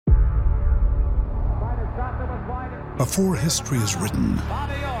Before history is written,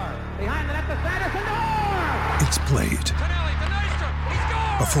 it's played.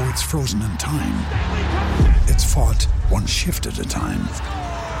 Before it's frozen in time, it's fought one shift at a time.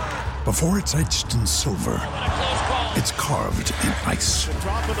 Before it's etched in silver, it's carved in ice.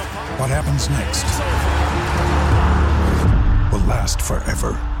 What happens next will last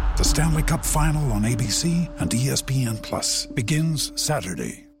forever. The Stanley Cup Final on ABC and ESPN Plus begins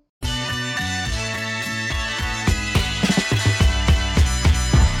Saturday.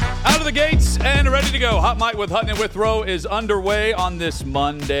 Out of the gates and ready to go. Hot Mic with Hutton and Withrow is underway on this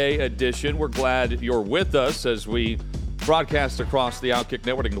Monday edition. We're glad you're with us as we broadcast across the Outkick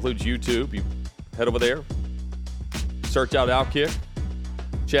Network. It includes YouTube. You head over there, search out Outkick.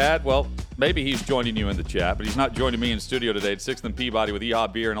 Chad, well, maybe he's joining you in the chat, but he's not joining me in studio today at 6th and Peabody with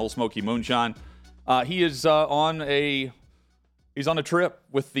EHA Beer and Old Smoky Moonshine. He is on a trip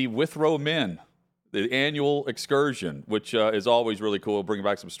with the Withrow Men, the annual excursion, which is always really cool. We'll bring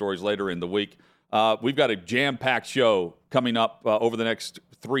back some stories later in the week. We've got a jam-packed show coming up over the next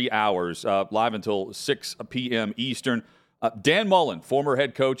 3 hours, live until 6 p.m. Eastern. Dan Mullen, former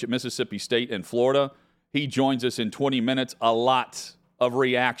head coach at Mississippi State and Florida, he joins us in 20 minutes. A lot of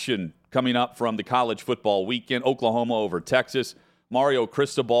reaction coming up from the college football weekend. Oklahoma over Texas. Mario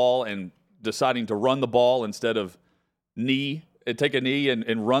Cristobal and deciding to run the ball instead of take a knee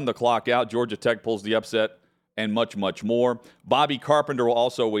and run the clock out. Georgia Tech pulls the upset, and much, much more. Bobby Carpenter will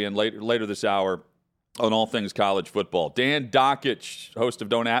also weigh in later this hour on all things college football. Dan Dockich, host of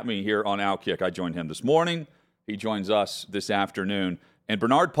Don't At Me here on Outkick. I joined him this morning. He joins us this afternoon. And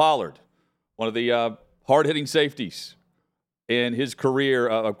Bernard Pollard, one of the hard-hitting safeties in his career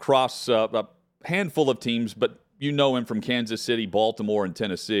across a handful of teams, but you know him from Kansas City, Baltimore, and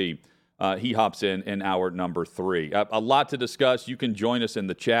Tennessee. He hops in hour number 3. A lot to discuss. You can join us in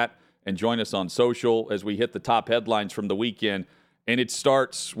the chat and join us on social as we hit the top headlines from the weekend. And it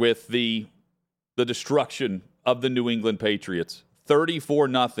starts with the destruction of the New England Patriots.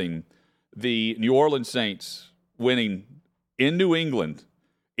 34-0. The New Orleans Saints winning in New England,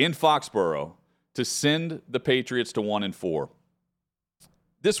 in Foxborough, to send the Patriots to 1-4.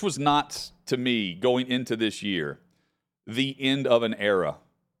 This was not, to me, going into this year, the end of an era,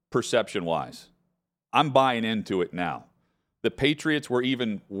 perception-wise. I'm buying into it now. The Patriots were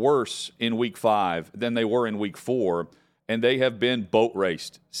even worse in Week 5 than they were in Week 4, and they have been boat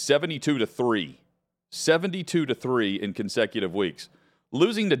raced 72-3. 72-3 in consecutive weeks.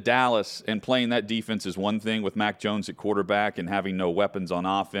 Losing to Dallas and playing that defense is one thing with Mac Jones at quarterback and having no weapons on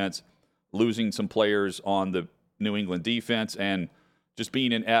offense. Losing some players on the New England defense and just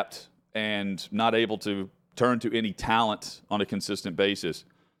being inept and not able to turn to any talent on a consistent basis.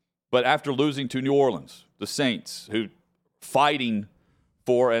 But after losing to New Orleans, the Saints, who fighting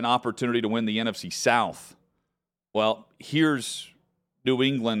for an opportunity to win the NFC South, well, here's New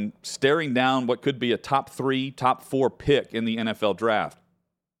England staring down what could be a top 3, top 4 pick in the NFL draft.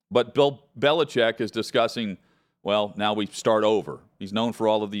 But Bill Belichick is discussing, well, now we start over. He's known for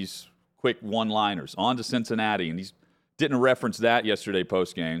all of these quick one-liners. On to Cincinnati, and he didn't reference that yesterday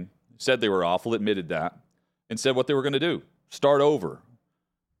postgame. Said they were awful, admitted that, and said what they were going to do, start over.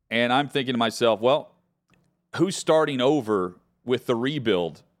 And I'm thinking to myself, well, who's starting over with the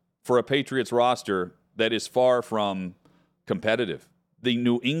rebuild for a Patriots roster that is far from competitive? The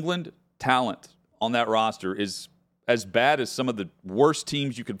New England talent on that roster is as bad as some of the worst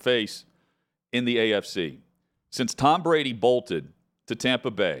teams you could face in the AFC. Since Tom Brady bolted to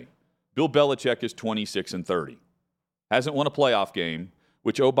Tampa Bay, Bill Belichick is 26-30. Hasn't won a playoff game,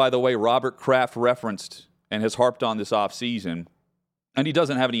 which, oh, by the way, Robert Kraft referenced and has harped on this offseason, and he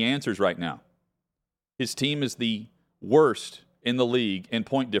doesn't have any answers right now. His team is the worst in the league in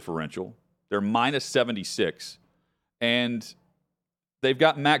point differential. They're minus 76. And they've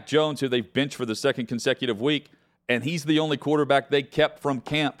got Mac Jones, who they've benched for the second consecutive week, and he's the only quarterback they kept from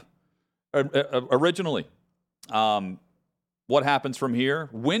camp originally. What happens from here?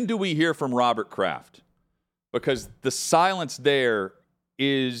 When do we hear from Robert Kraft? Because the silence there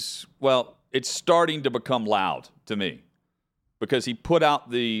is, well, it's starting to become loud to me. Because he put out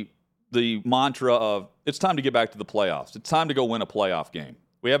the mantra of, it's time to get back to the playoffs. It's time to go win a playoff game.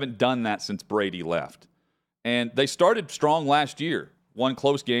 We haven't done that since Brady left. And they started strong last year. Won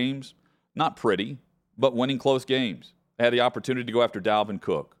close games. Not pretty, but winning close games. They had the opportunity to go after Dalvin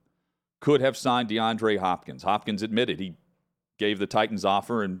Cook. Could have signed DeAndre Hopkins. Hopkins admitted he gave the Titans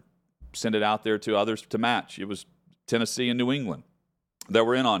offer and sent it out there to others to match. It was Tennessee and New England that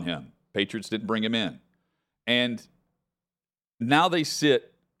were in on him. Patriots didn't bring him in. And now they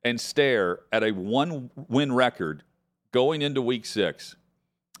sit and stare at a one-win record going into Week 6.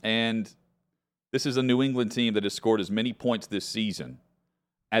 And This is a New England team that has scored as many points this season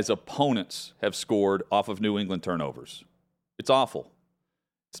as opponents have scored off of New England turnovers. It's awful.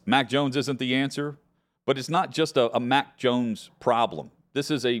 Mac Jones isn't the answer, but it's not just a Mac Jones problem. This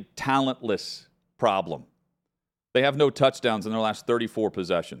is a talentless problem. They have no touchdowns in their last 34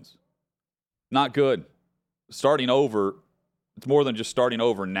 possessions. Not good. Starting over, it's more than just starting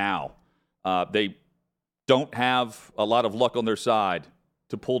over now. They don't have a lot of luck on their side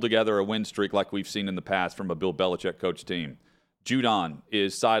to pull together a win streak like we've seen in the past from a Bill Belichick coach team. Judon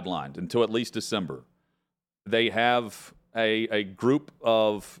is sidelined until at least December. They have a group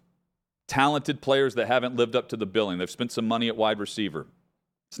of talented players that haven't lived up to the billing. They've spent some money at wide receiver.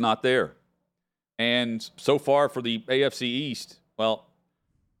 It's not there. And so far for the AFC East, well,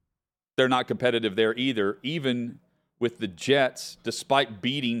 they're not competitive there either, even with the Jets, despite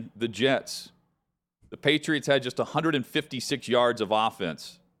beating the Jets. The Patriots had just 156 yards of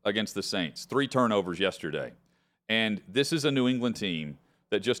offense against the Saints, 3 turnovers yesterday. And this is a New England team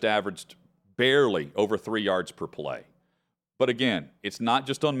that just averaged barely over 3 yards per play. But again, it's not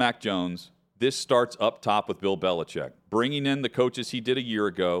just on Mac Jones. This starts up top with Bill Belichick, bringing in the coaches he did a year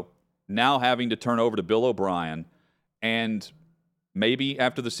ago, now having to turn over to Bill O'Brien. And maybe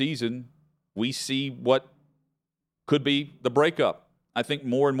after the season, we see what could be the breakup. I think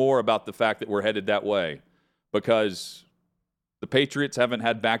more and more about the fact that we're headed that way because the Patriots haven't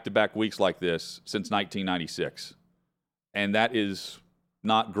had back-to-back weeks like this since 1996. And that is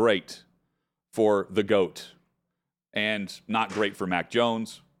not great for the GOAT and not great for Mac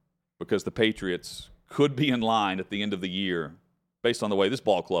Jones because the Patriots could be in line at the end of the year, based on the way this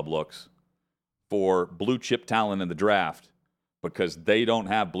ball club looks, for blue-chip talent in the draft because they don't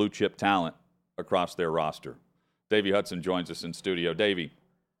have blue-chip talent across their roster. Davey Hudson joins us in studio. Davey,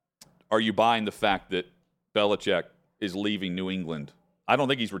 are you buying the fact that Belichick is leaving New England? I don't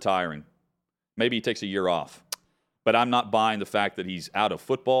think he's retiring. Maybe he takes a year off. But I'm not buying the fact that he's out of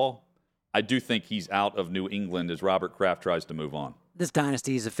football. I do think he's out of New England as Robert Kraft tries to move on. This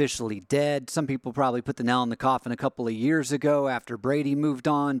dynasty is officially dead. Some people probably put the nail in the coffin a couple of years ago after Brady moved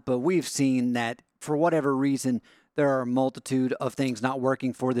on, but we've seen that for whatever reason, there are a multitude of things not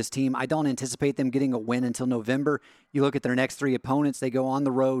working for this team. I don't anticipate them getting a win until November. You look at their next 3 opponents, they go on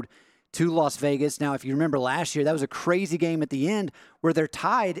the road to Las Vegas. Now, if you remember last year, that was a crazy game at the end where they're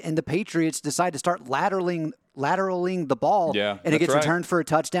tied and the Patriots decide to start lateraling the ball, and it gets returned for a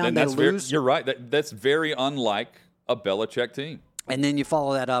touchdown. They lose. You're right. That's very unlike a Belichick team. And then you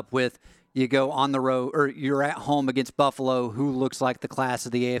follow that up with you go on the road, or you're at home against Buffalo, who looks like the class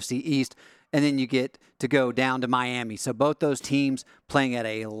of the AFC East, and then you get to go down to Miami. So both those teams playing at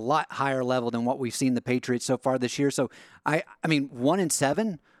a lot higher level than what we've seen the Patriots so far this year. So, I mean,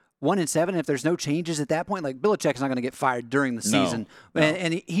 1-7, if there's no changes at that point, like Belichick's not going to get fired during the season. No.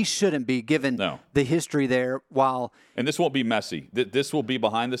 And he shouldn't be, given the history there. And this won't be messy. This will be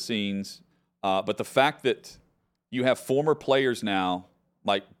behind the scenes. But the fact that you have former players now,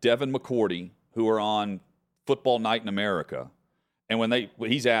 like Devin McCourty, who are on Football Night in America, and when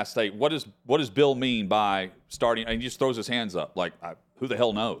he's asked, hey, what does Bill mean by starting? And he just throws his hands up like, who the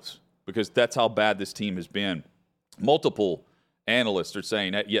hell knows? Because that's how bad this team has been. Multiple analysts are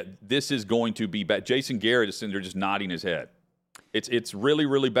saying that, this is going to be bad. Jason Garrett is sitting there just nodding his head. It's really,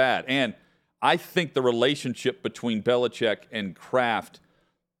 really bad. And I think the relationship between Belichick and Kraft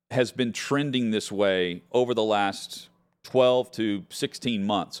has been trending this way over the last 12 to 16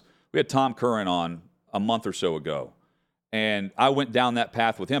 months. We had Tom Curran on a month or so ago. And I went down that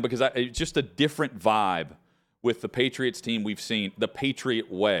path with him because it's just a different vibe with the Patriots team we've seen, the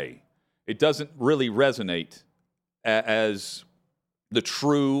Patriot way. It doesn't really resonate as the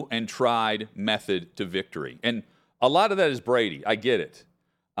true and tried method to victory. And a lot of that is Brady. I get it.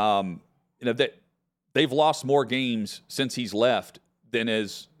 That they've lost more games since he's left than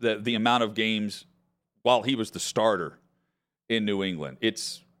is the amount of games while he was the starter in New England.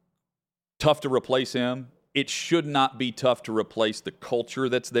 It's tough to replace him. It should not be tough to replace the culture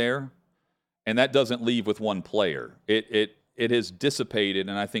that's there, and that doesn't leave with one player. It has dissipated,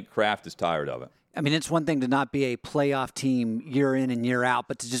 and I think Kraft is tired of it. I mean, it's one thing to not be a playoff team year in and year out,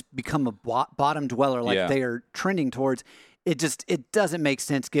 but to just become a bottom dweller like they are trending towards, it doesn't make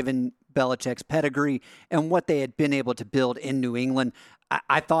sense given Belichick's pedigree and what they had been able to build in New England.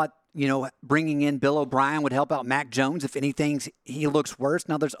 I thought, bringing in Bill O'Brien would help out Mac Jones. If anything, he looks worse.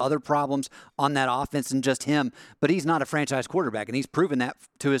 Now, there's other problems on that offense than just him, but he's not a franchise quarterback, and he's proven that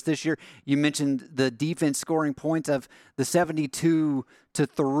to us this year. You mentioned the defense scoring points of the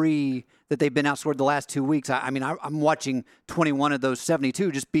 72-3 that they've been outscored the last 2 weeks. I'm watching 21 of those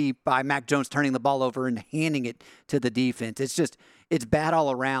 72 just be by Mac Jones turning the ball over and handing it to the defense. it's bad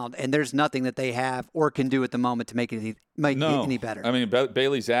all around, and there's nothing that they have or can do at the moment to make it any better. I mean,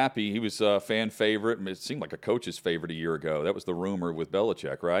 Bailey Zappi, he was a fan favorite. I mean, it seemed like a coach's favorite a year ago. That was the rumor with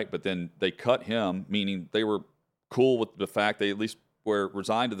Belichick, right? But then they cut him, meaning they were cool with the fact they at least were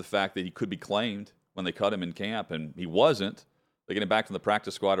resigned to the fact that he could be claimed when they cut him in camp, and he wasn't. They get him back from the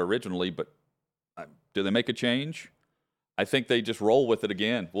practice squad originally, but do they make a change? I think they just roll with it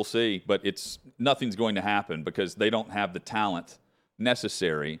again. We'll see, but nothing's going to happen because they don't have the talent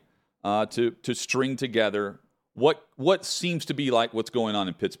necessary to string together what seems to be like what's going on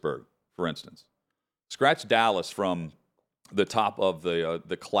in Pittsburgh, for instance. Scratch Dallas from the top of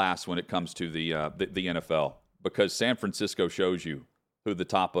the class when it comes to the NFL, because San Francisco shows you who the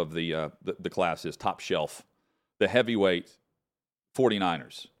top of the class is, top shelf, the heavyweight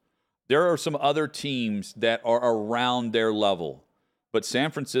 49ers. There are some other teams that are around their level, but San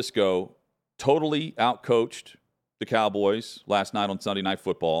Francisco totally outcoached the Cowboys last night on Sunday Night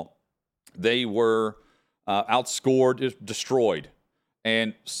Football. They were outscored, destroyed.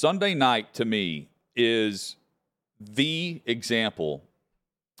 And Sunday night, to me, is the example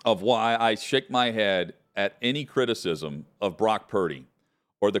of why I shake my head at any criticism of Brock Purdy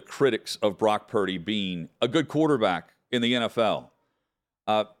or the critics of Brock Purdy being a good quarterback in the NFL.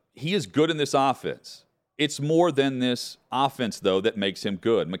 He is good in this offense. It's more than this offense, though, that makes him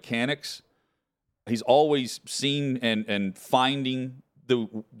good. Mechanics, he's always seen and finding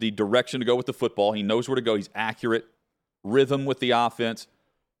the direction to go with the football. He knows where to go. He's accurate. Rhythm with the offense.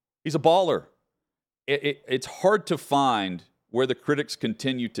 He's a baller. It's hard to find where the critics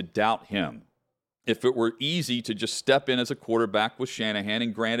continue to doubt him. If it were easy to just step in as a quarterback with Shanahan,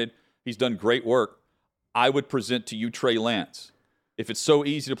 and granted, he's done great work, I would present to you Trey Lance. If it's so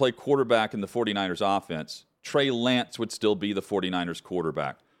easy to play quarterback in the 49ers offense, Trey Lance would still be the 49ers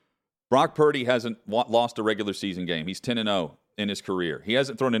quarterback. Brock Purdy hasn't lost a regular season game. He's 10-0 in his career. He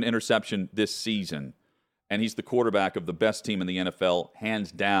hasn't thrown an interception this season, and he's the quarterback of the best team in the NFL,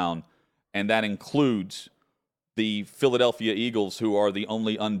 hands down, and that includes the Philadelphia Eagles, who are the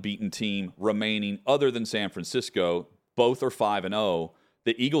only unbeaten team remaining other than San Francisco. Both are 5-0.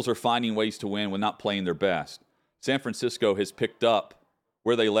 The Eagles are finding ways to win when not playing their best. San Francisco has picked up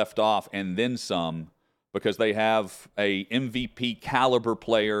where they left off and then some, because they have a MVP caliber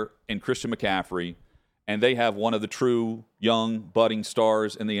player in Christian McCaffrey, and they have one of the true young budding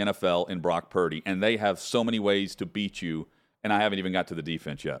stars in the NFL in Brock Purdy, and they have so many ways to beat you, and I haven't even got to the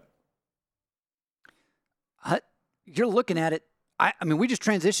defense yet. You're looking at it. I mean, we just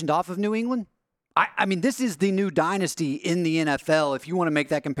transitioned off of New England. I mean, this is the new dynasty in the NFL, if you want to make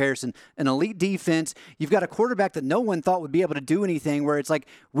that comparison. An elite defense. You've got a quarterback that no one thought would be able to do anything, where it's like,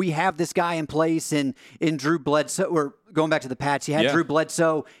 we have this guy in place in Drew Bledsoe. Or going back to the Pats, you had Drew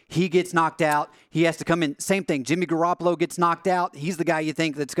Bledsoe. He gets knocked out. He has to come in. Same thing. Jimmy Garoppolo gets knocked out. He's the guy you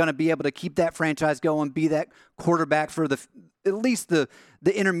think that's going to be able to keep that franchise going, be that quarterback for at least the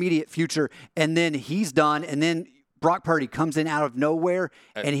intermediate future. And then he's done. And then Brock Purdy comes in out of nowhere,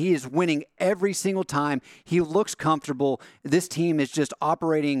 and he is winning every single time. He looks comfortable. This team is just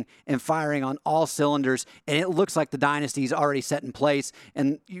operating and firing on all cylinders, and it looks like the dynasty is already set in place.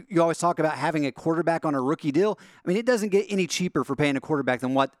 And you always talk about having a quarterback on a rookie deal. I mean, it doesn't get any cheaper for paying a quarterback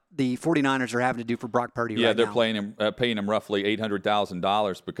than what the 49ers are having to do for Brock Purdy right now. Yeah, they're paying him roughly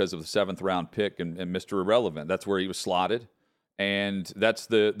 $800,000 because of the seventh-round pick and Mr. Irrelevant. That's where he was slotted, and that's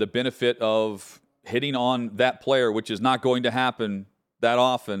the benefit of hitting on that player, which is not going to happen that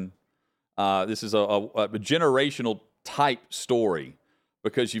often. This is a generational type story,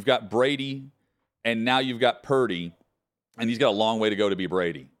 because you've got Brady and now you've got Purdy, and he's got a long way to go to be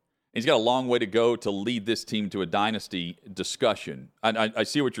Brady. He's got a long way to go to lead this team to a dynasty discussion. I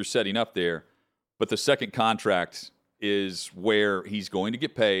see what you're setting up there, but the second contract is where he's going to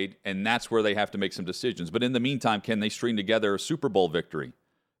get paid, and that's where they have to make some decisions. But in the meantime, can they string together a Super Bowl victory?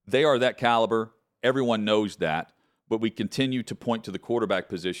 They are that caliber. Everyone knows that, but we continue to point to the quarterback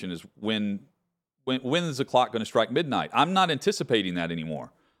position as when is the clock going to strike midnight? I'm not anticipating that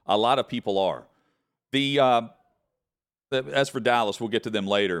anymore. A lot of people are. As for Dallas, we'll get to them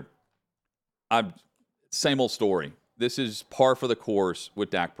later. Same old story. This is par for the course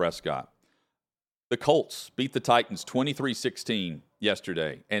with Dak Prescott. The Colts beat the Titans 23-16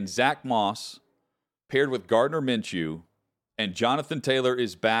 yesterday, and Zach Moss paired with Gardner Minshew. And Jonathan Taylor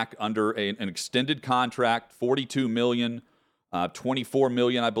is back under an extended contract, $42 million, $24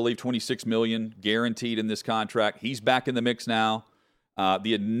 million, I believe, $26 million guaranteed in this contract. He's back in the mix now.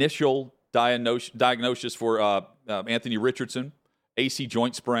 The initial diagnosis for Anthony Richardson, AC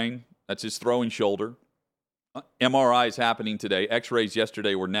joint sprain. That's his throwing shoulder. MRI is happening today. X-rays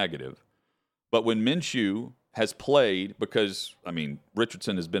yesterday were negative. But when Minshew has played because,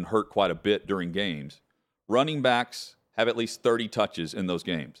 Richardson has been hurt quite a bit during games. Running backs have at least 30 touches in those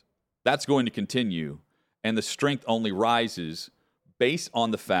games. That's going to continue, and the strength only rises based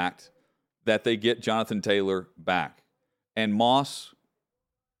on the fact that they get Jonathan Taylor back. And Moss,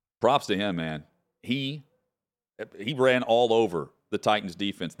 props to him, man. He ran all over the Titans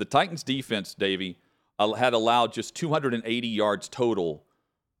defense. The Titans defense, Davey, had allowed just 280 yards total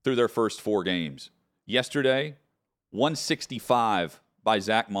through their first 4 games. Yesterday, 165 by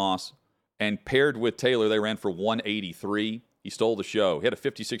Zach Moss, and paired with Taylor, they ran for 183. He stole the show. He had a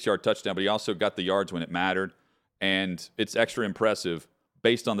 56-yard touchdown, but he also got the yards when it mattered, and it's extra impressive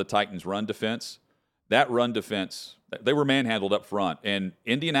based on the Titans' run defense. That run defense, they were manhandled up front, and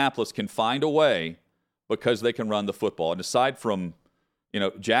Indianapolis can find a way because they can run the football. And aside from,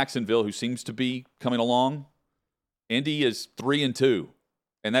 Jacksonville, who seems to be coming along, Indy is 3-2,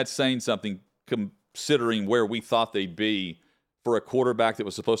 and that's saying something considering where we thought they'd be for a quarterback that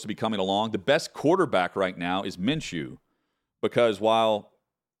was supposed to be coming along. The best quarterback right now is Minshew, because while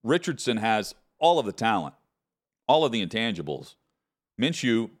Richardson has all of the talent, all of the intangibles,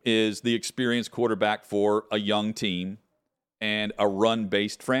 Minshew is the experienced quarterback for a young team and a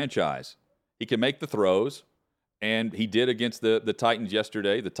run-based franchise. He can make the throws, and he did against the Titans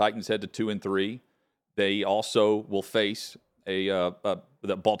yesterday. The Titans head to 2-3. They also will face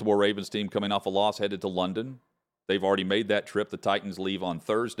the Baltimore Ravens team coming off a loss, headed to London. They've already made that trip. The Titans leave on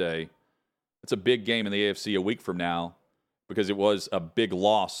Thursday. It's a big game in the AFC a week from now because it was a big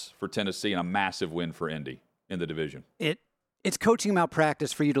loss for Tennessee and a massive win for Indy in the division. It's coaching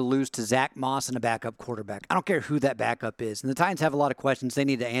malpractice for you to lose to Zach Moss and a backup quarterback. I don't care who that backup is. And the Titans have a lot of questions they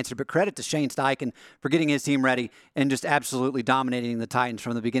need to answer, but credit to Shane Steichen for getting his team ready and just absolutely dominating the Titans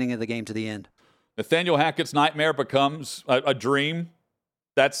from the beginning of the game to the end. Nathaniel Hackett's nightmare becomes a dream.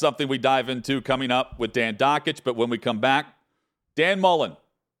 That's something we dive into coming up with Dan Dockich. But when we come back, Dan Mullen,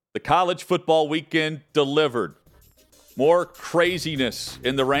 the college football weekend delivered. More craziness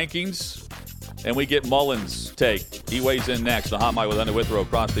in the rankings, and we get Mullen's take. He weighs in next on Hot Mic with Hunter Withrow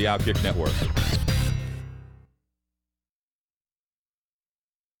across the Outkick Network.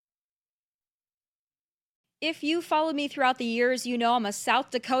 If you followed me throughout the years, you know I'm a South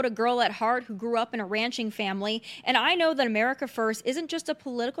Dakota girl at heart who grew up in a ranching family. And I know that America First isn't just a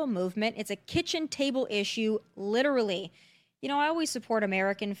political movement, it's a kitchen table issue, literally. I always support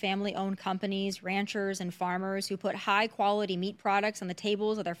American family-owned companies, ranchers, and farmers who put high-quality meat products on the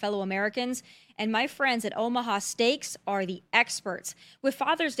tables of their fellow Americans. And my friends at Omaha Steaks are the experts. With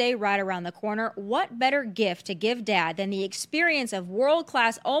Father's Day right around the corner, what better gift to give Dad than the experience of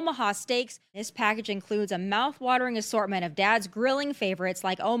world-class Omaha Steaks? This package includes a mouth-watering assortment of Dad's grilling favorites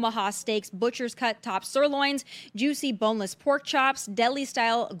like Omaha Steaks butcher's cut top sirloins, juicy boneless pork chops,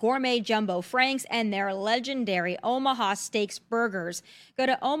 deli-style gourmet jumbo franks, and their legendary Omaha Steaks burgers. Go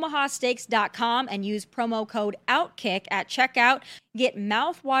to omahasteaks.com and use promo code OUTKICK at checkout. Get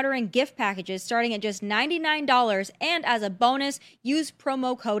mouth-watering gift packages starting at just $99, and as a bonus, use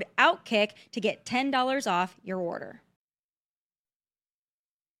promo code OUTKICK to get $10 off your order.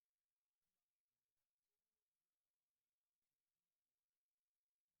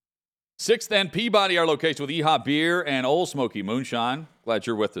 Sixth and Peabody, our location with EHA Beer and Old Smoky Moonshine. Glad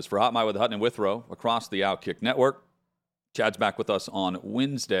you're with us for Hot Mic with Hutton and Withrow across the Outkick Network. Chad's back with us on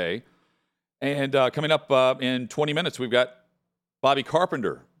Wednesday. And coming up in 20 minutes, we've got Bobby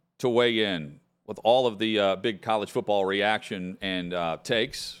Carpenter to weigh in with all of the big college football reaction and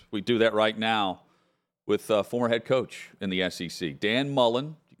takes. We do that right now with former head coach in the SEC, Dan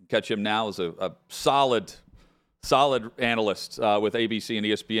Mullen. You can catch him now as a solid analyst with ABC and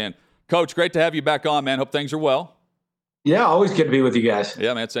ESPN. Coach, great to have you back on, man. Hope things are well. Yeah, always good to be with you guys.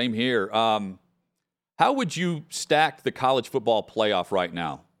 Yeah, man, same here. How would you stack the college football playoff right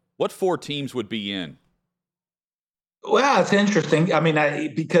now? What 4 teams would be in? Well, it's interesting.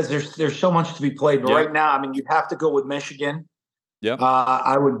 Because there's so much to be played. But right now, you'd have to go with Michigan. Yeah.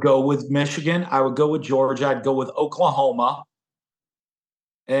 I would go with Michigan. I would go with Georgia. I'd go with Oklahoma.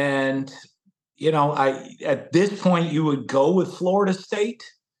 And, at this point, you would go with Florida State.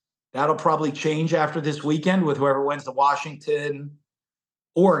 That'll probably change after this weekend with whoever wins the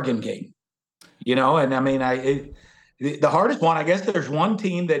Washington-Oregon game. The hardest one, I guess there's one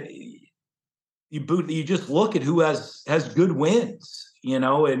team that you just look at who has good wins,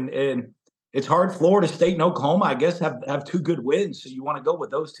 and it's hard. Florida State and Oklahoma, I guess, have 2 good wins. So you want to go with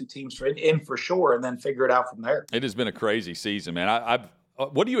those 2 teams for sure and then figure it out from there. It has been a crazy season, man.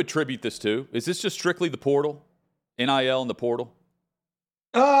 What do you attribute this to? Is this just strictly the portal, NIL and the portal?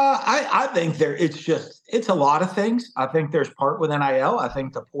 I think it's a lot of things. I think there's part with NIL. I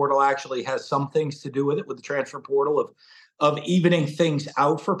think the portal actually has some things to do with it, with the transfer portal of evening things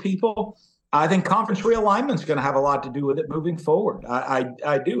out for people. I think conference realignment is going to have a lot to do with it moving forward.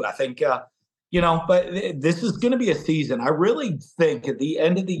 I do. I think, but this is going to be a season. I really think at the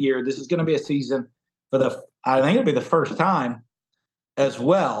end of the year, this is going to be a season I think it'll be the first time as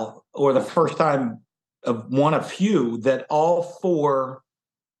well, or the first time of one of few, that all 4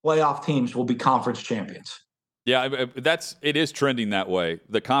 playoff teams will be conference champions. Yeah, it is trending that way.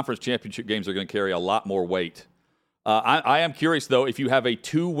 The conference championship games are going to carry a lot more weight. I am curious, though, if you have a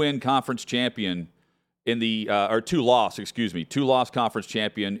 2-win conference champion in the or 2-loss conference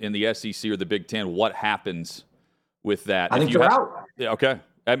champion in the SEC or the Big Ten, what happens with that? I think they're out. Yeah, okay.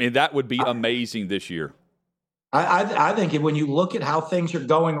 I mean, that would be amazing this year. I think when you look at how things are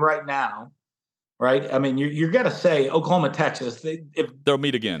going right now, right? I mean, you're going to say Oklahoma, Texas. They'll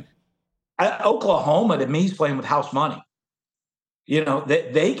meet again. Oklahoma, to me, is playing with house money.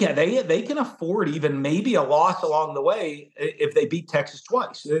 They can afford even maybe a loss along the way if they beat Texas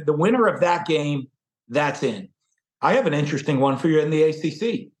twice. The winner of that game, that's in. I have an interesting one for you in the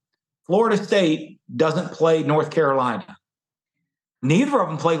ACC. Florida State doesn't play North Carolina. Neither of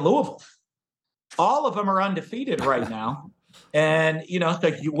them play Louisville. All of them are undefeated right now. And,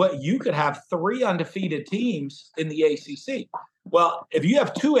 you could have 3 undefeated teams in the ACC. Well, if you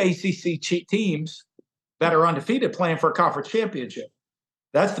have 2 ACC teams that are undefeated playing for a conference championship,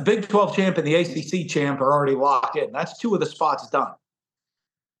 that's the Big 12 champ and the ACC champ are already locked in. That's 2 of the spots done.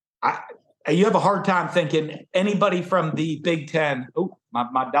 You have a hard time thinking anybody from the Big Ten. Oh,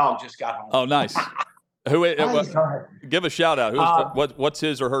 my dog just got home. Oh, nice. Give a shout out. What's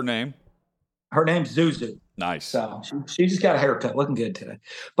his or her name? Her name's Zuzu. Nice. So she just got a haircut, looking good today.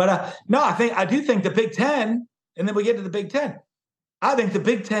 But no, I do think the Big Ten, and then we get to the Big Ten. I think the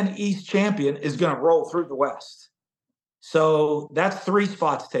Big Ten East champion is going to roll through the West. So that's 3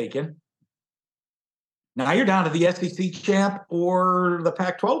 spots taken. Now you're down to the SEC champ or the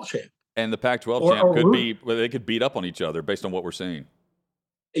Pac-12 champ. And the Pac-12 champ they could beat up on each other based on what we're seeing.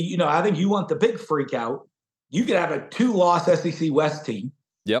 I think you want the big freak out. You could have a 2-loss SEC West team.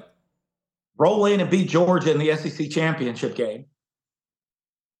 Yep. Roll in and beat Georgia in the SEC championship game.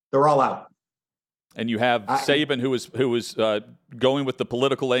 They're all out. And you have Saban, who was going with the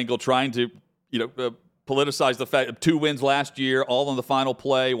political angle, trying to politicize the fact of 2 wins last year, all on the final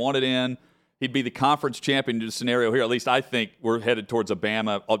play, wanted in. He'd be the conference champion in the scenario here. At least I think we're headed towards a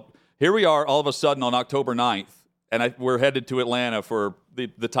Bama. Here we are all of a sudden on October 9th, and we're headed to Atlanta for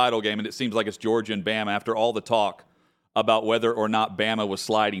the title game, and it seems like it's Georgia and Bama after all the talk about whether or not Bama was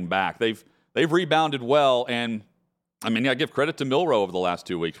sliding back. They've rebounded well, and I mean, I give credit to Milroe over the last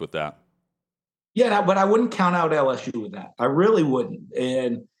 2 weeks with that. Yeah, but I wouldn't count out LSU with that. I really wouldn't.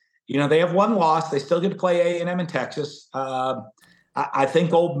 And, they have 1 loss. They still get to play A&M in Texas. I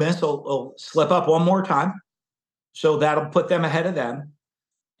think Ole Miss will slip up one more time. So that'll put them ahead of them.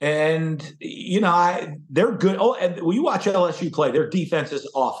 And, they're good. Oh, and when you watch LSU play, their defense is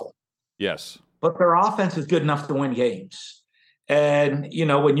awful. Yes. But their offense is good enough to win games. And,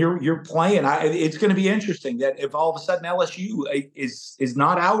 when you're playing, it's going to be interesting that if all of a sudden LSU is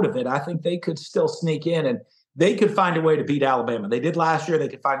not out of it, I think they could still sneak in and they could find a way to beat Alabama. They did last year. They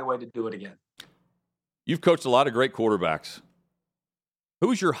could find a way to do it again. You've coached a lot of great quarterbacks.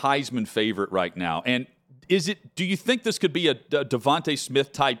 Who's your Heisman favorite right now? And do you think this could be a Devontae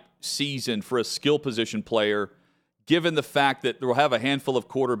Smith type season for a skill position player, given the fact that we'll have a handful of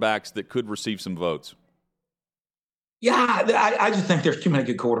quarterbacks that could receive some votes? Yeah, I just think there's too many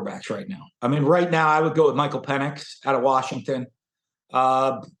good quarterbacks right now. I mean, right now I would go with Michael Penix out of Washington.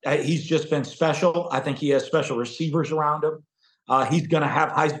 He's just been special. I think he has special receivers around him. He's going to have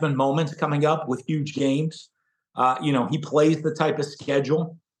Heisman moments coming up with huge games. He plays the type of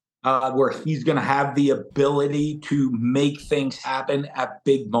schedule where he's going to have the ability to make things happen at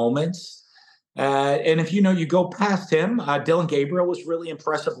big moments. And if you go past him, Dylan Gabriel was really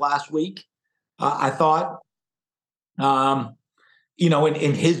impressive last week. I thought.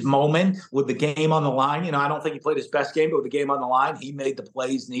 In his moment with the game on the line, I don't think he played his best game, but with the game on the line, he made the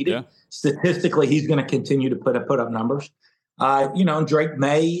plays needed. Yeah. Statistically, he's going to continue to put up numbers. Drake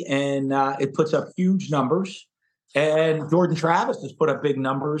May, and it puts up huge numbers. And Jordan Travis has put up big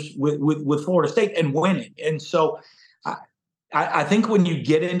numbers with Florida State and winning. And so I think when you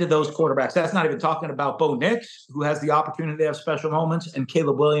get into those quarterbacks, that's not even talking about Bo Nix, who has the opportunity to have special moments, and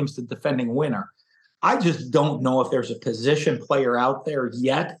Caleb Williams, the defending winner. I just don't know if there's a position player out there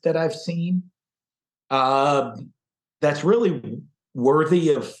yet that I've seen that's really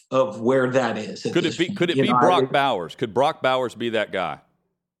worthy of where that is. Could it be Brock Bowers? Could Brock Bowers be that guy?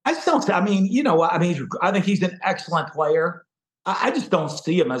 I still, I mean, you know, I mean, I think he's an excellent player. I just don't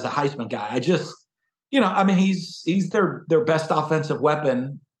see him as a Heisman guy. I just, you know, I mean, he's their best offensive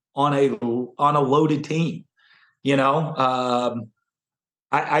weapon on a loaded team. You know,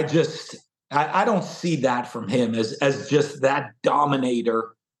 I don't see that from him as just that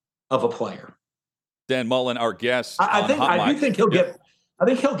dominator of a player. Dan Mullen, our guest. I do think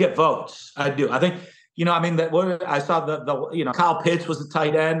he'll get votes. I do. I think, you know, I mean, I saw the you know, Kyle Pitts was a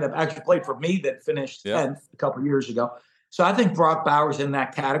tight end that actually played for me that finished 10th a couple of years ago. So I think Brock Bowers in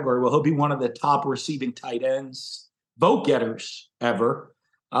that category. Well, he'll be one of the top receiving tight ends vote getters ever.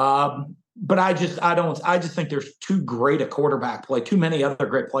 But I just think there's too great a quarterback play, too many other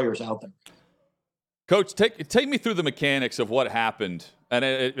great players out there. Coach, take me through the mechanics of what happened, and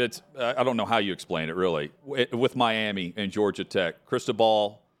it's I don't know how you explain it really with Miami and Georgia Tech.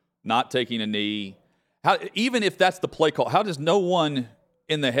 Cristobal not taking a knee. How, even if that's the play call, how does no one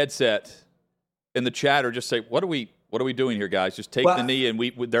in the headset in the chatter just say, "What are we doing here, guys? Just take the knee, and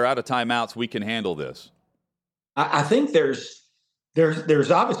they're out of timeouts. We can handle this." I think there's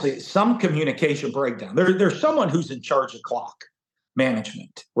obviously some communication breakdown. There's someone who's in charge of clock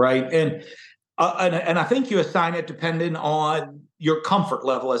management, right? And I think you assign it depending on your comfort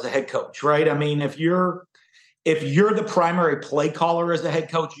level as a head coach, right? I mean, if you're the primary play caller as a head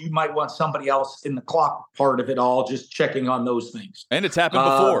coach, you might want somebody else in the clock part of it all, just checking on those things. And it's happened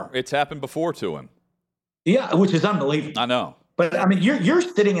before. It's happened before to him. Yeah, which is unbelievable. I know. But I mean, you're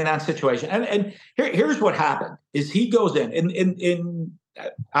sitting in that situation, and here's what happened: is he goes in.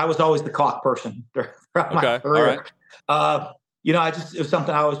 I was always the clock person throughout my career. All right. You know, it was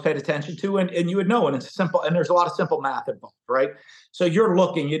something I always paid attention to, and you would know, and it's simple, and there's a lot of simple math involved, right? So you're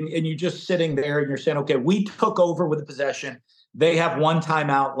looking, and you're just sitting there, and you're saying, okay, we took over with the possession. They have one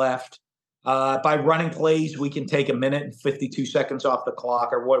timeout left. By running plays, we can take 1 minute and 52 seconds off the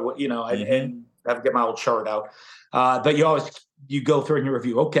clock, or what you know, and I have to get my old chart out. But you go through and you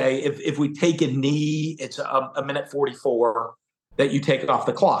review. Okay, if we take a knee, it's a minute 44 that you take it off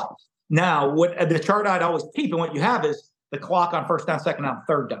the clock. Now, what the chart I'd always keep, and what you have is the clock on first down, second down,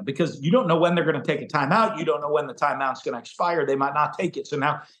 third down, because you don't know when they're going to take a timeout. You don't know when the timeout's going to expire. They might not take it. So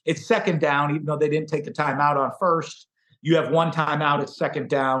now it's second down, even though they didn't take the timeout on first. You have one timeout. It's second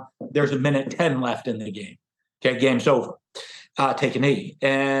down. There's 1:10 left in the game. Okay, game's over. Take a knee.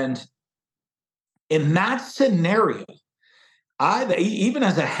 And in that scenario, even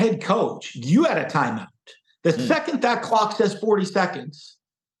as a head coach, you had a timeout. The second that clock says 40 seconds,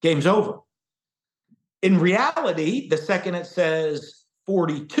 game's over. In reality, the second it says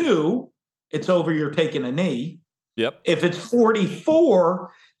 42, it's over, you're taking a knee. Yep. If it's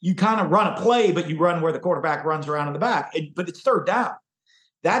 44, you kind of run a play, but you run where the quarterback runs around in the back. But it's third down.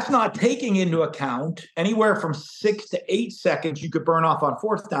 That's not taking into account anywhere from 6 to 8 seconds you could burn off on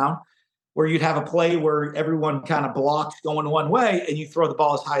fourth down, where you'd have a play where everyone kind of blocks going one way and you throw the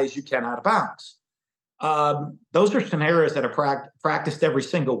ball as high as you can out of bounds. Those are scenarios that are practiced every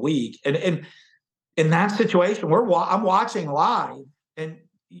single week. And in that situation, I'm watching live, and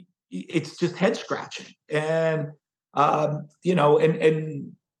it's just head scratching. And you know,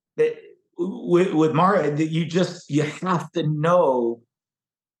 and with Mario, you have to know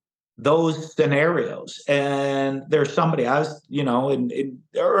those scenarios. And there's somebody I was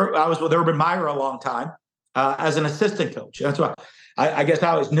with Urban Meyer a long time as an assistant coach. That's why I guess I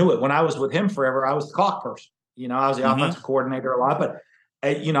always knew it. When I was with him forever, I was the clock person. You know, I was the offensive coordinator a lot, but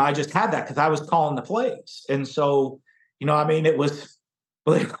you know, I just had that because I was calling the plays. And so, you know, I mean, it was,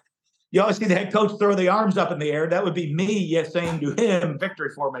 you always see the head coach throw the arms up in the air. That would be me saying to him, victory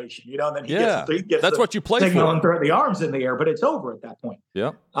formation, you know, and then he gets that's what you play signal for. And throw the arms in the air, but it's over at that point.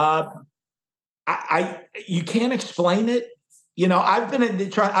 Yeah. You can't explain it. You know, I've been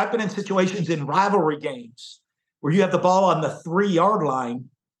in situations in rivalry games where you have the ball on the 3-yard line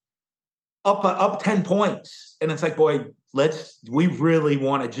up 10 points. And it's like, boy, we really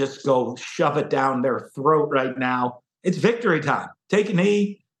want to just go shove it down their throat right now. It's victory time. Take a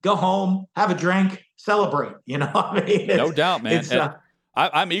knee, go home, have a drink, celebrate. You know what I mean? No doubt, man.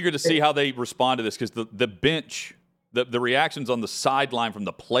 I'm eager to see how they respond to this, because the bench, the reactions on the sideline from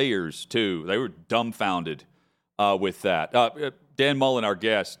the players, too, they were dumbfounded with that. Dan Mullen, our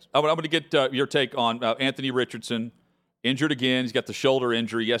guest. I'm going to get your take on Anthony Richardson, injured again. He's got the shoulder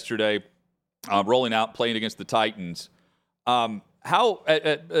injury yesterday, rolling out, playing against the Titans. How,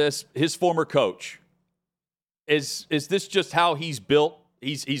 as his former coach, is this just how he's built?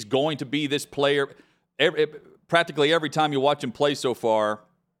 He's going to be this player. Practically every time you watch him play so far,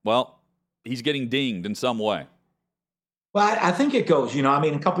 well, he's getting dinged in some way. Well, I think it goes. You know, I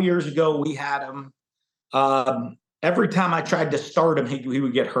mean, a couple years ago we had him every time I tried to start him, he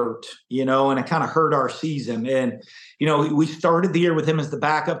would get hurt, and it kind of hurt our season. And, we started the year with him as the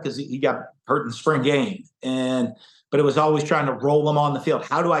backup because he got hurt in the spring game. But it was always trying to roll him on the field.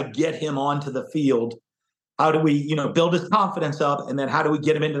 How do I get him onto the field? How do we, build his confidence up? And then how do we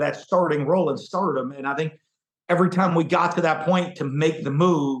get him into that starting role and start him? And I think every time we got to that point to make the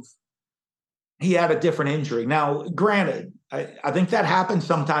move, he had a different injury. Now, granted, I think that happens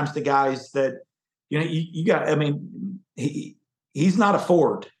sometimes to guys that, you got, he's not a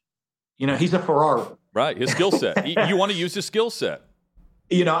Ford, he's a Ferrari. Right. His skill set. You want to use his skill set.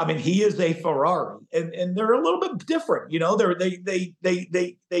 He is a Ferrari, and they're a little bit different.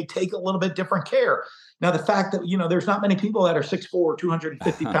 They take a little bit different care. Now, the fact that, there's not many people that are 6'4",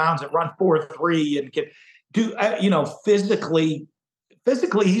 250 pounds that run 4.3 and can do, physically,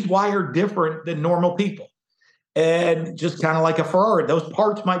 he's wired different than normal people. And just kind of like a Ferrari, those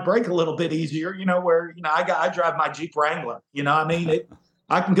parts might break a little bit easier, where, I drive my Jeep Wrangler,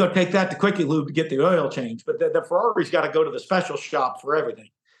 I can go take that to Quickie Lube to get the oil change, but the Ferrari's got to go to the special shop for everything.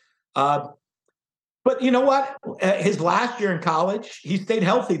 But you know what? His last year in college, he stayed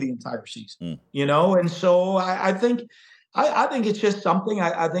healthy the entire season, and so I think it's just something.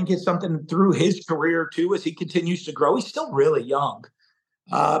 I think it's something through his career too, as he continues to grow. He's still really young,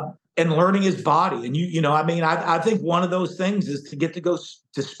 and learning his body. And I think one of those things is to get to go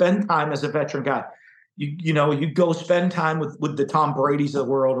to spend time as a veteran guy. You go spend time with the Tom Brady's of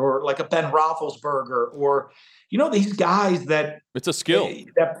the world, or like a Ben Roethlisberger, or these guys that it's a skill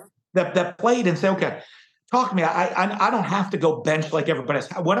that played and say, okay, talk to me. I don't have to go bench like everybody else.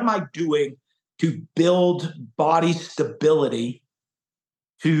 What am I doing to build body stability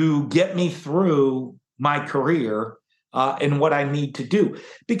to get me through my career and what I need to do?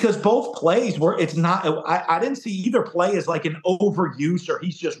 Because both plays were, it's not, I didn't see either play as like an overuse or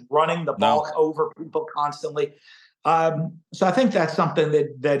he's just running the ball over people constantly. So I think that's something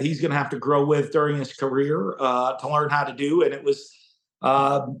that he's going to have to grow with during his career to learn how to do. And it was,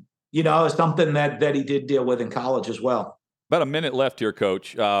 something that he did deal with in college as well. About a minute left here,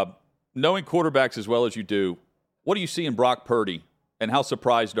 Coach. Knowing quarterbacks as well as you do, what do you see in Brock Purdy, and how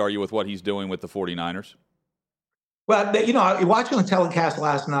surprised are you with what he's doing with the 49ers? Well, watching the telecast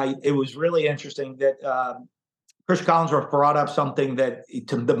last night, it was really interesting that Chris Collinsworth brought up something that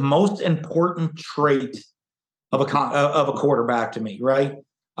the most important trait of a quarterback to me, right?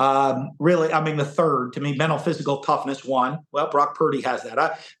 Really, the third to me, mental, physical toughness. One, well, Brock Purdy has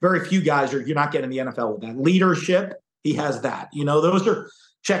that. Very few guys you're not getting in the NFL with that. Leadership, he has that. Those are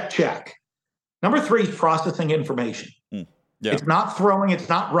check. Number 3 is processing information. Yeah. It's not throwing, it's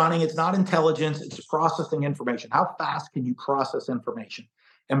not running, it's not intelligence, it's processing information. How fast can you process information?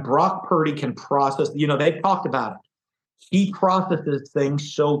 And Brock Purdy can process, they've talked about it. He processes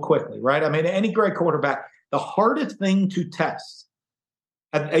things so quickly, right? Any great quarterback, the hardest thing to test,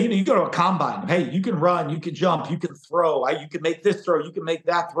 you go to a combine, hey, you can run, you can jump, you can throw, you can make this throw, you can make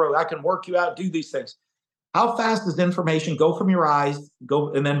that throw, I can work you out, do these things. How fast does information go from your eyes,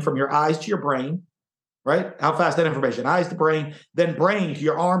 and then from your eyes to your brain? Right? How fast that information, eyes to brain, then brain to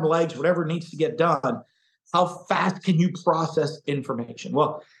your arm, legs, whatever needs to get done. How fast can you process information?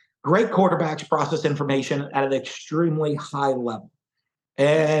 Well, great quarterbacks process information at an extremely high level.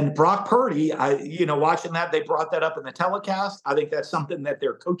 And Brock Purdy, watching that, they brought that up in the telecast. I think that's something that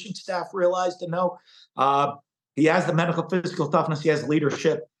their coaching staff realized to know. He has the mental, physical toughness. He has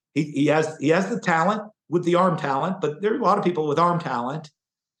leadership. He has the talent with the arm talent, but there are a lot of people with arm talent.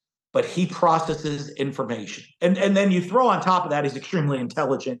 But he processes information. And then you throw on top of that, he's extremely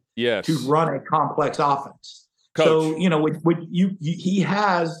intelligent to run a complex offense. Coach. So, he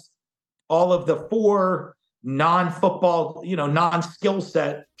has all of the 4 non-football, non-skill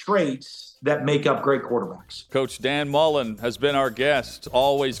set traits that make up great quarterbacks. Coach Dan Mullen has been our guest.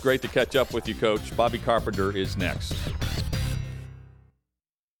 Always great to catch up with you, Coach. Bobby Carpenter is next.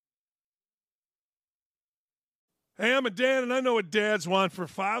 Hey, I'm a dad, and I know what dads want for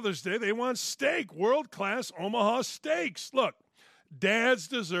Father's Day. They want steak, world-class Omaha steaks. Look, dads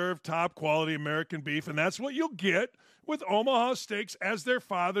deserve top-quality American beef, and that's what you'll get with Omaha Steaks as their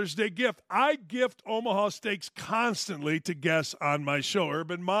Father's Day gift. I gift Omaha Steaks constantly to guests on my show.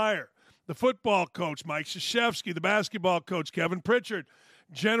 Urban Meyer, the football coach, Mike Krzyzewski, the basketball coach, Kevin Pritchard,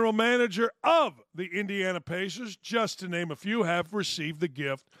 general manager of the Indiana Pacers, just to name a few, have received the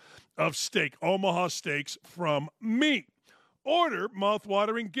gift of steak, Omaha Steaks from me. Order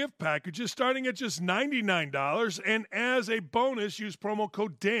mouth-watering gift packages starting at just $99, and as a bonus, use promo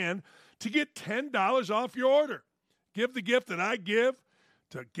code DAN to get $10 off your order. Give the gift that I give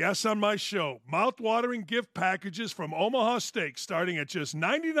to guests on my show. Mouth-watering gift packages from Omaha Steaks starting at just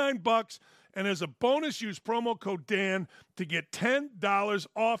 $99. And as a bonus, use promo code Dan to get $10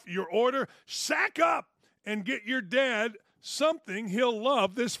 off your order. Sack up and get your dad something he'll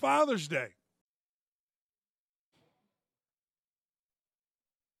love this Father's Day.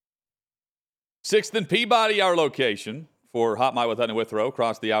 Sixth and Peabody, our location for Hot Mic with Hutton and Withrow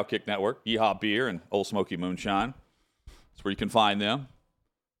across the Outkick Network. Yeehaw Beer and Old Smoky Moonshine. That's where you can find them.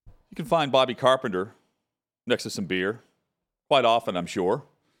 You can find Bobby Carpenter next to some beer. Quite often, I'm sure.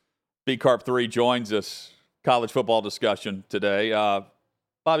 B-Carp 3 joins us. College football discussion today.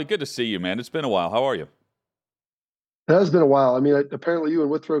 Bobby, good to see you, man. It's been a while. How are you? It has been a while. I mean, apparently you and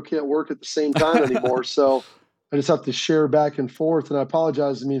Withrow can't work at the same time anymore, so I just have to share back and forth. And I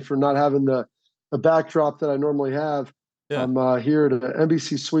apologize, for not having the backdrop that I normally have. Yeah. I'm here at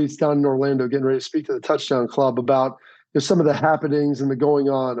NBC Suites down in Orlando getting ready to speak to the Touchdown Club about some of the happenings and the going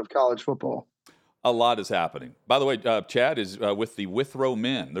on of college football. A lot is happening. By the way, Chad is with the Withrow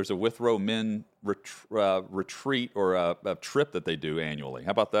Men. There's a Withrow Men retreat or a trip that they do annually.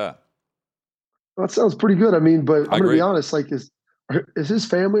 How about that? Well, that sounds pretty good. But I'm going to be honest. Is his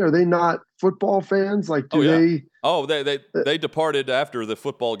family, are they not football fans? They? Oh, they departed after the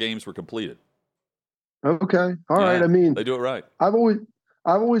football games were completed. Okay. All right. They do it right. I've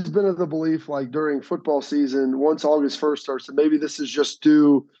always been of the belief, during football season, once August 1st starts, that maybe this is just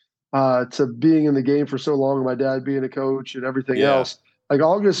due to being in the game for so long, and my dad being a coach and everything else.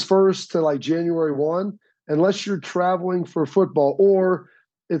 August 1st to January 1, unless you're traveling for football or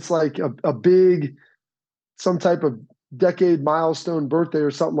it's a big, some type of decade milestone birthday or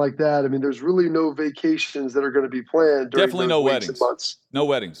something like that. There's really no vacations that are going to be planned during Definitely no weddings. Months. No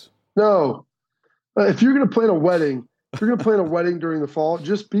weddings. No. If you're going to plan a wedding, during the fall,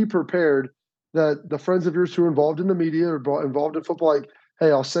 just be prepared that the friends of yours who are involved in the media or involved in football,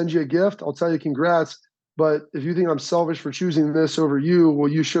 hey, I'll send you a gift. I'll tell you congrats. But if you think I'm selfish for choosing this over you,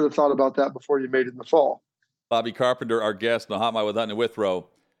 well, you should have thought about that before you made it in the fall. Bobby Carpenter, our guest on Hot Mic with Hutton and Withrow.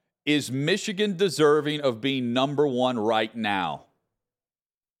 Is Michigan deserving of being number one right now?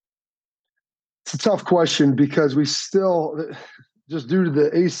 It's a tough question because we still, just due to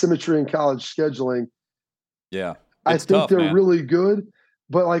the asymmetry in college scheduling, I think they're really good.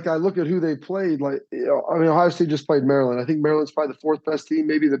 But I look at who they played. Ohio State just played Maryland. I think Maryland's probably the fourth best team,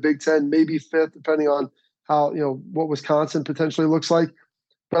 maybe the Big Ten, maybe fifth, depending on how what Wisconsin potentially looks like.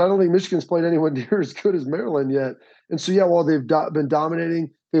 But I don't think Michigan's played anyone near as good as Maryland yet. And so while they've been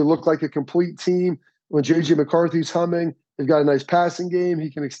dominating, they look like a complete team. When J.J. McCarthy's humming, they've got a nice passing game. He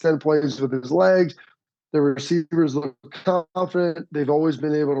can extend plays with his legs. Their receivers look confident. They've always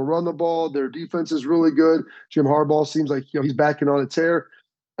been able to run the ball. Their defense is really good. Jim Harbaugh seems like he's backing on a tear.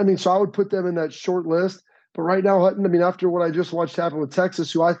 So I would put them in that short list. But right now, Hutton, after what I just watched happen with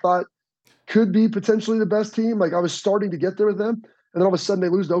Texas, who I thought could be potentially the best team, I was starting to get there with them. And then all of a sudden they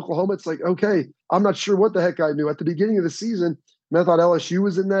lose to Oklahoma. It's okay, I'm not sure what the heck I knew. At the beginning of the season, I thought LSU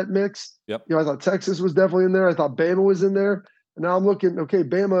was in that mix. Yep. I thought Texas was definitely in there. I thought Bama was in there. And now I'm looking,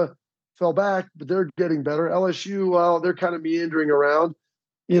 Bama fell back, but they're getting better. LSU, well, they're kind of meandering around.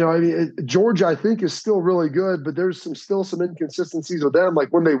 Georgia, I think, is still really good, but there's still some inconsistencies with them.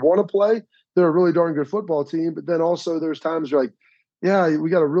 When they want to play, they're a really darn good football team. But then also there's times you're we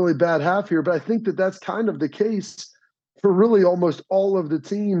got a really bad half here. But I think that's kind of the case for really almost all of the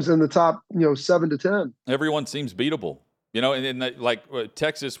teams in the top, 7 to 10. Everyone seems beatable.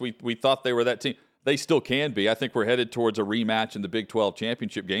 Texas, we thought they were that team. They still can be. I think we're headed towards a rematch in the Big 12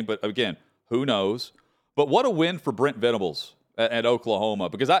 championship game. But again, who knows? But what a win for Brent Venables at Oklahoma,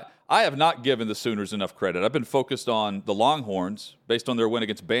 because I have not given the Sooners enough credit. I've been focused on the Longhorns based on their win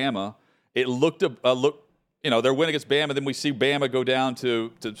against Bama. It looked their win against Bama, then we see Bama go down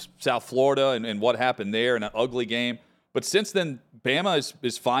to South Florida and what happened there in an ugly game. But since then, Bama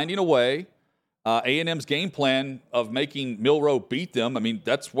is finding a way. A&M's game plan of making Milroe beat them,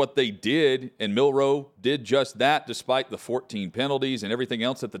 that's what they did, and Milroe did just that despite the 14 penalties and everything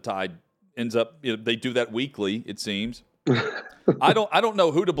else that the Tide ends up, they do that weekly, it seems. I don't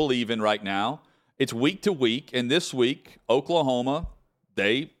know who to believe in right now. It's week to week, and this week, Oklahoma,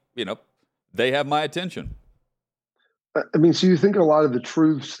 they have my attention. So you think a lot of the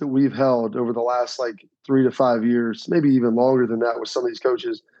truths that we've held over the last 3 to 5 years, maybe even longer than that with some of these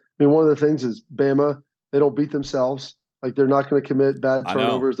coaches. One of the things is Bama, they don't beat themselves. They're not going to commit bad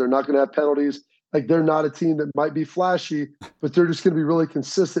turnovers. They're not going to have penalties. They're not a team that might be flashy, but they're just going to be really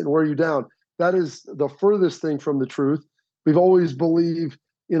consistent and wear you down. That is the furthest thing from the truth. We've always believed,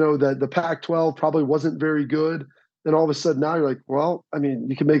 that the Pac-12 probably wasn't very good. Then all of a sudden now you're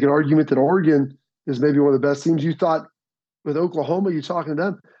you can make an argument that Oregon is maybe one of the best teams. You thought with Oklahoma, you talking to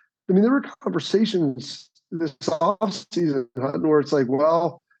them. I mean, there were conversations this offseason where it's like,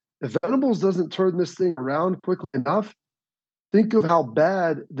 well, if Venables doesn't turn this thing around quickly enough, think of how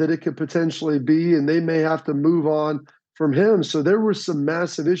bad that it could potentially be, and they may have to move on from him. So there were some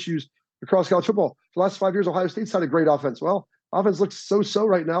massive issues across college football. For the last 5 years, Ohio State's had a great offense. Well, offense looks so-so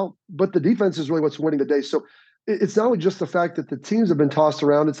right now, but the defense is really what's winning the day. So it's not only just the fact that the teams have been tossed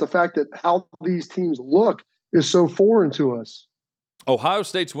around, it's the fact that how these teams look is so foreign to us. Ohio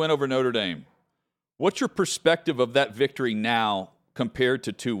State's win over Notre Dame. What's your perspective of that victory now compared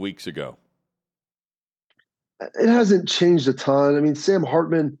to 2 weeks ago? It hasn't changed a ton. I mean, Sam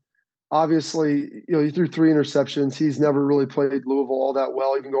Hartman, obviously, he threw 3 interceptions. He's never really played Louisville all that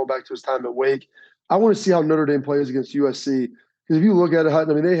well, even going back to his time at Wake. I want to see how Notre Dame plays against USC. Because if you look at it,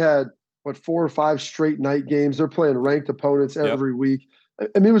 Hutton, I mean, they had, 4 or 5 straight night games. They're playing ranked opponents every week.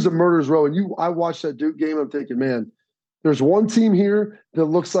 I mean, it was a murderer's row. And I watched that Duke game, I'm thinking, man, there's one team here that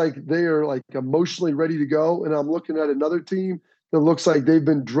looks like they are like emotionally ready to go. And I'm looking at another team that looks like they've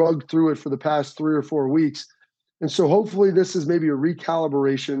been drugged through it for the past 3 or 4 weeks. And so hopefully this is maybe a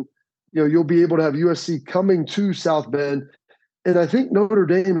recalibration. You'll be able to have USC coming to South Bend. And I think Notre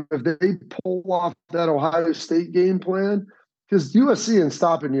Dame, if they pull off that Ohio State game plan, because USC isn't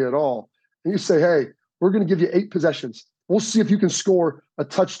stopping you at all. And you say, hey, we're going to give you 8 possessions. We'll see if you can score a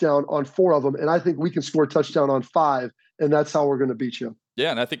touchdown on 4 of them. And I think we can score a touchdown on 5. And that's how we're going to beat you.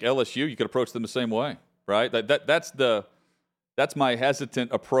 Yeah, and I think LSU, you could approach them the same way, right? That's my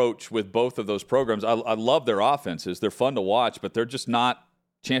hesitant approach with both of those programs. I love their offenses. They're fun to watch, but they're just not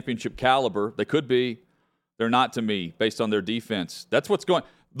championship caliber. They could be. They're not to me based on their defense. That's what's going.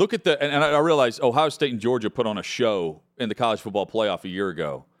 Look at and I realize Ohio State and Georgia put on a show in the college football playoff a year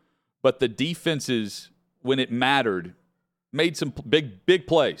ago, but the defenses, when it mattered, made some big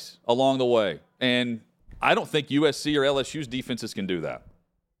plays along the way. And I don't think USC or LSU's defenses can do that.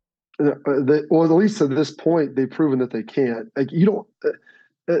 Well, at least to this point, they've proven that they can't. Like you don't.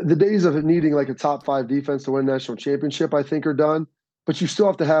 The days of needing like a top 5 defense to win a national championship, I think, are done. But you still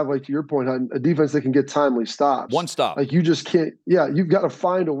have to have, like to your point, a defense that can get timely stops. One stop. Like you just can't. Yeah, you've got to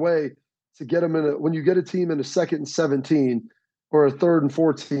find a way to get them when you get a team in a 2nd and 17 or a 3rd and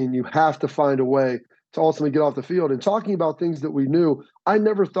 14, you have to find a way to ultimately get off the field. And talking about things that we knew, I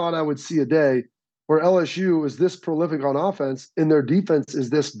never thought I would see a day where LSU is this prolific on offense and their defense is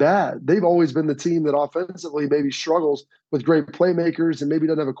this bad. They've always been the team that offensively maybe struggles with great playmakers and maybe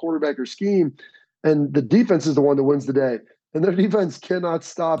doesn't have a quarterback or scheme. And the defense is the one that wins the day. And their defense cannot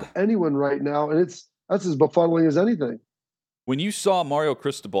stop anyone right now. And that's as befuddling as anything. When you saw Mario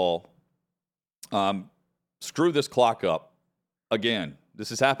Cristobal screw this clock up again, this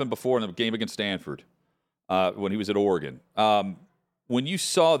has happened before in the game against Stanford when he was at Oregon. When you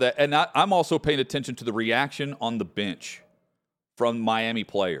saw that, and I'm also paying attention to the reaction on the bench from Miami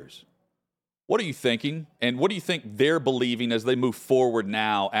players. What are you thinking? And what do you think they're believing as they move forward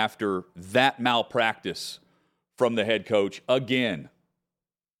now after that malpractice from the head coach again?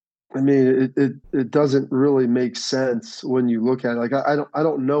 I mean, it doesn't really make sense when you look at it. Like I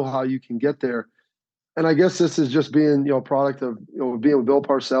don't know how you can get there. And I guess this is just being, a product of being with Bill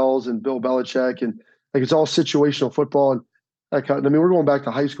Parcells and Bill Belichick, and like it's all situational football. And I mean, we're going back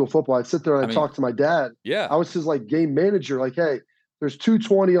to high school football. I'd sit there and I'd talk to my dad. Yeah. I was his like game manager. Like, hey, there's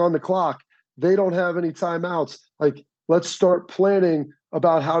 2:20 on the clock. They don't have any timeouts. Like, let's start planning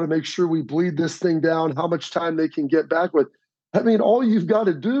about how to make sure we bleed this thing down, how much time they can get back with. I mean, all you've got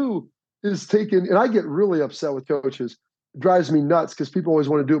to do is and I get really upset with coaches. It drives me nuts because people always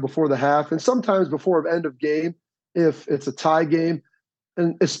want to do it before the half and sometimes before end of game if it's a tie game,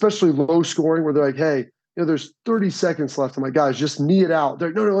 and especially low scoring where they're like, hey, there's 30 seconds left. I'm like, guys, just knee it out. They're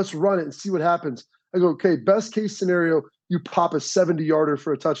like, no, let's run it and see what happens. I go, okay, best case scenario, you pop a 70-yarder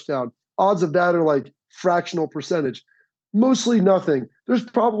for a touchdown. Odds of that are like fractional percentage. Mostly nothing. There's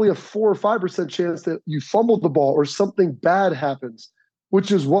probably a 4 or 5% chance that you fumbled the ball or something bad happens,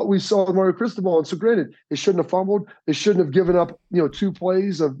 which is what we saw with Mario Cristobal. And so granted, they shouldn't have fumbled. They shouldn't have given up, 2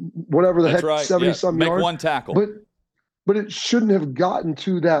 plays of whatever the That's heck, right. 70-something yards. Make one tackle. But it shouldn't have gotten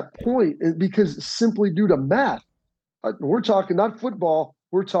to that point because simply due to math. We're talking not football.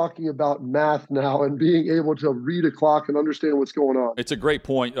 We're talking about math now and being able to read a clock and understand what's going on. It's a great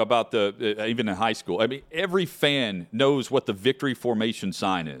point about even in high school. I mean, every fan knows what the victory formation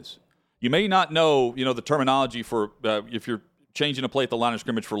sign is. You may not know, the terminology for if you're changing a play at the line of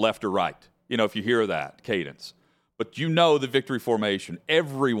scrimmage for left or right, if you hear that cadence. But the victory formation.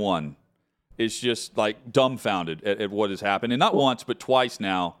 Everyone is just like dumbfounded at what has happened. And not once, but twice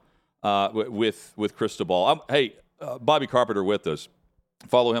now with Cristobal. Hey, Bobby Carpenter with us.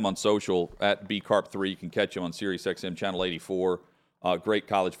 Follow him on social at bcarp3. You can catch him on SiriusXM Channel 84. Great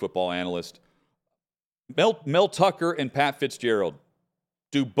college football analyst. Mel Tucker and Pat Fitzgerald,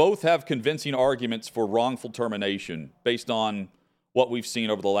 do both have convincing arguments for wrongful termination based on what we've seen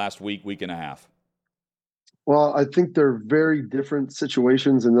over the last week and a half? Well, I think they're very different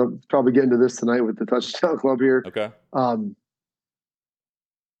situations, and they'll probably get into this tonight with the Touchdown Club here. Okay.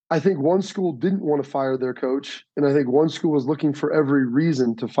 I think one school didn't want to fire their coach, and I think one school was looking for every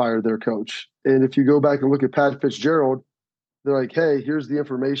reason to fire their coach. And if you go back and look at Pat Fitzgerald, they're like, hey, here's the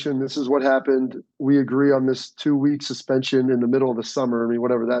information. This is what happened. We agree on this 2-week suspension in the middle of the summer. I mean,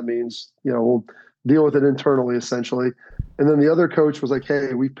 whatever that means, we'll deal with it internally, essentially. And then the other coach was like,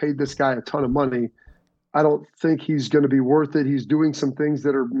 hey, we paid this guy a ton of money. I don't think he's going to be worth it. He's doing some things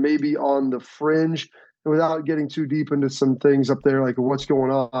that are maybe on the fringe. Without getting too deep into some things up there, like what's going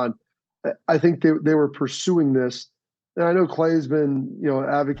on, I think they were pursuing this. And I know Clay's been,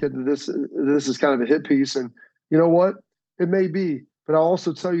 advocate that this is kind of a hit piece. And you know what? It may be, but I'll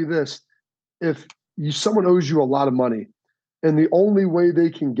also tell you this. If someone owes you a lot of money and the only way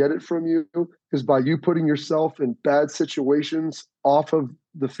they can get it from you is by you putting yourself in bad situations off of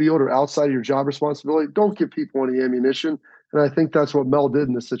the field or outside of your job responsibility, don't give people any ammunition. And I think that's what Mel did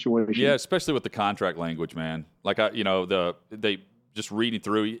in this situation. Yeah, especially with the contract language, man. Like, they just reading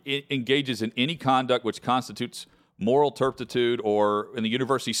through, it engages in any conduct which constitutes moral turpitude or, in the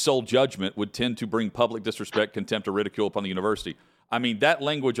university's sole judgment, would tend to bring public disrespect, contempt, or ridicule upon the university. I mean, that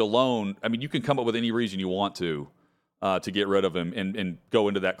language alone, you can come up with any reason you want to get rid of him and go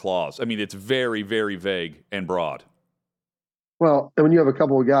into that clause. I mean, it's very, very vague and broad. Well, and when you have a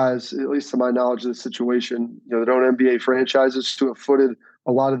couple of guys, at least to my knowledge of the situation, that own NBA franchises who have footed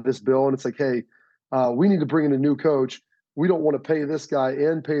a lot of this bill, and it's like, hey, we need to bring in a new coach. We don't want to pay this guy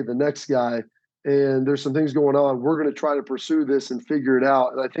and pay the next guy, and there's some things going on. We're going to try to pursue this and figure it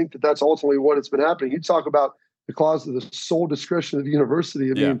out. And I think that that's ultimately what it's been happening. You talk about the clause of the sole discretion of the university.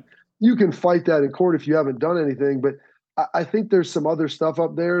 I mean, you can fight that in court if you haven't done anything, but I think there's some other stuff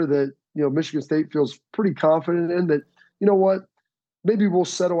up there that, Michigan State feels pretty confident in that, you know what, maybe we'll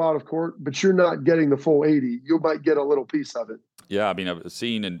settle out of court, but you're not getting the full 80. You might get a little piece of it. Yeah, I've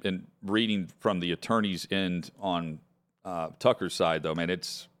seen and reading from the attorney's end on Tucker's side, though, man,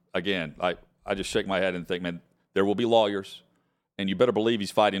 it's, again, I just shake my head and think, man, there will be lawyers, and you better believe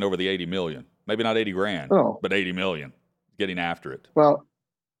he's fighting over the $80 million. Maybe not $80,000, but $80 million, getting after it. Well,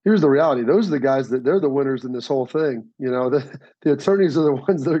 here's the reality. Those are the guys they're the winners in this whole thing. The attorneys are the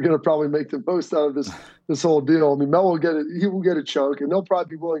ones that are going to probably make the most out of this whole deal. I mean, Mel will get it. He will get a chunk, and they'll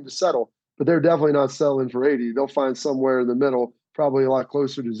probably be willing to settle, but they're definitely not settling for 80. They'll find somewhere in the middle, probably a lot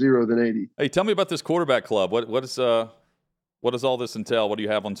closer to 0 than 80. Hey, tell me about this quarterback club. What does all this entail? What do you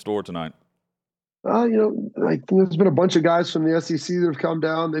have on store tonight? There's been a bunch of guys from the SEC that have come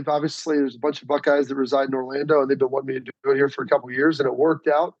down. There's a bunch of Buckeyes that reside in Orlando, and they've been wanting me to do it here for a couple of years, and it worked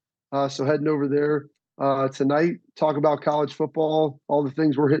out. So heading over there tonight, talk about college football, all the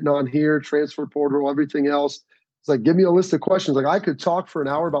things we're hitting on here, transfer portal, everything else. It's like, give me a list of questions. Like, I could talk for an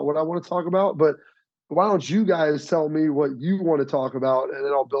hour about what I want to talk about, but why don't you guys tell me what you want to talk about, and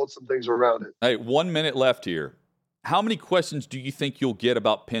then I'll build some things around it. Hey, 1 minute left here. How many questions do you think you'll get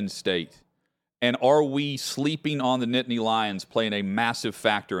about Penn State? And are we sleeping on the Nittany Lions playing a massive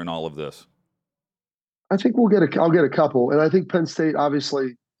factor in all of this? I think I'll get a couple. And I think Penn State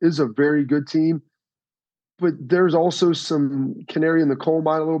obviously is a very good team, but there's also some canary in the coal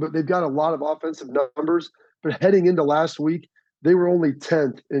mine a little bit. They've got a lot of offensive numbers, but heading into last week, they were only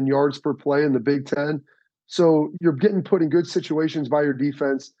 10th in yards per play in the Big Ten. So you're getting put in good situations by your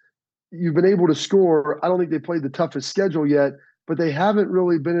defense. You've been able to score. I don't think they played the toughest schedule yet, but they haven't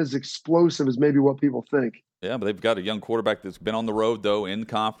really been as explosive as maybe what people think. Yeah, but they've got a young quarterback that's been on the road, though, in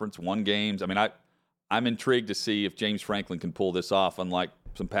conference, won games. I mean, I'm intrigued to see if James Franklin can pull this off, unlike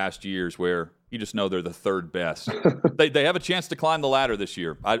some past years where you just know they're the third best. They have a chance to climb the ladder this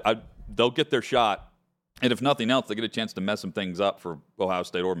year. They'll get their shot, and if nothing else, they get a chance to mess some things up for Ohio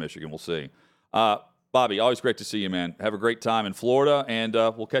State or Michigan. We'll see. Bobby, always great to see you, man. Have a great time in Florida, and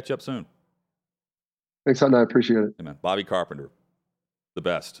we'll catch up soon. Thanks, Hutton. I appreciate it. Hey, man. Bobby Carpenter, the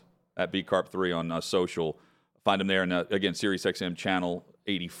best, at bcarp3 on social. Find him there, and again, SiriusXM Channel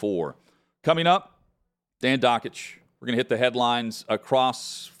 84. Coming up, Dan Dakich. We're going to hit the headlines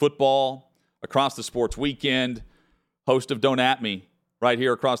across football, across the sports weekend. Host of Don't At Me, right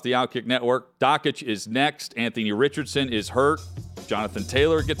here across the Outkick Network. Dakich is next. Anthony Richardson is hurt. Jonathan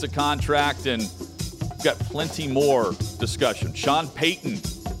Taylor gets a contract, and we've got plenty more discussion. Sean Payton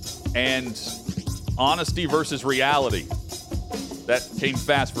and honesty versus reality. That came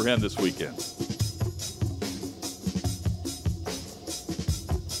fast for him this weekend.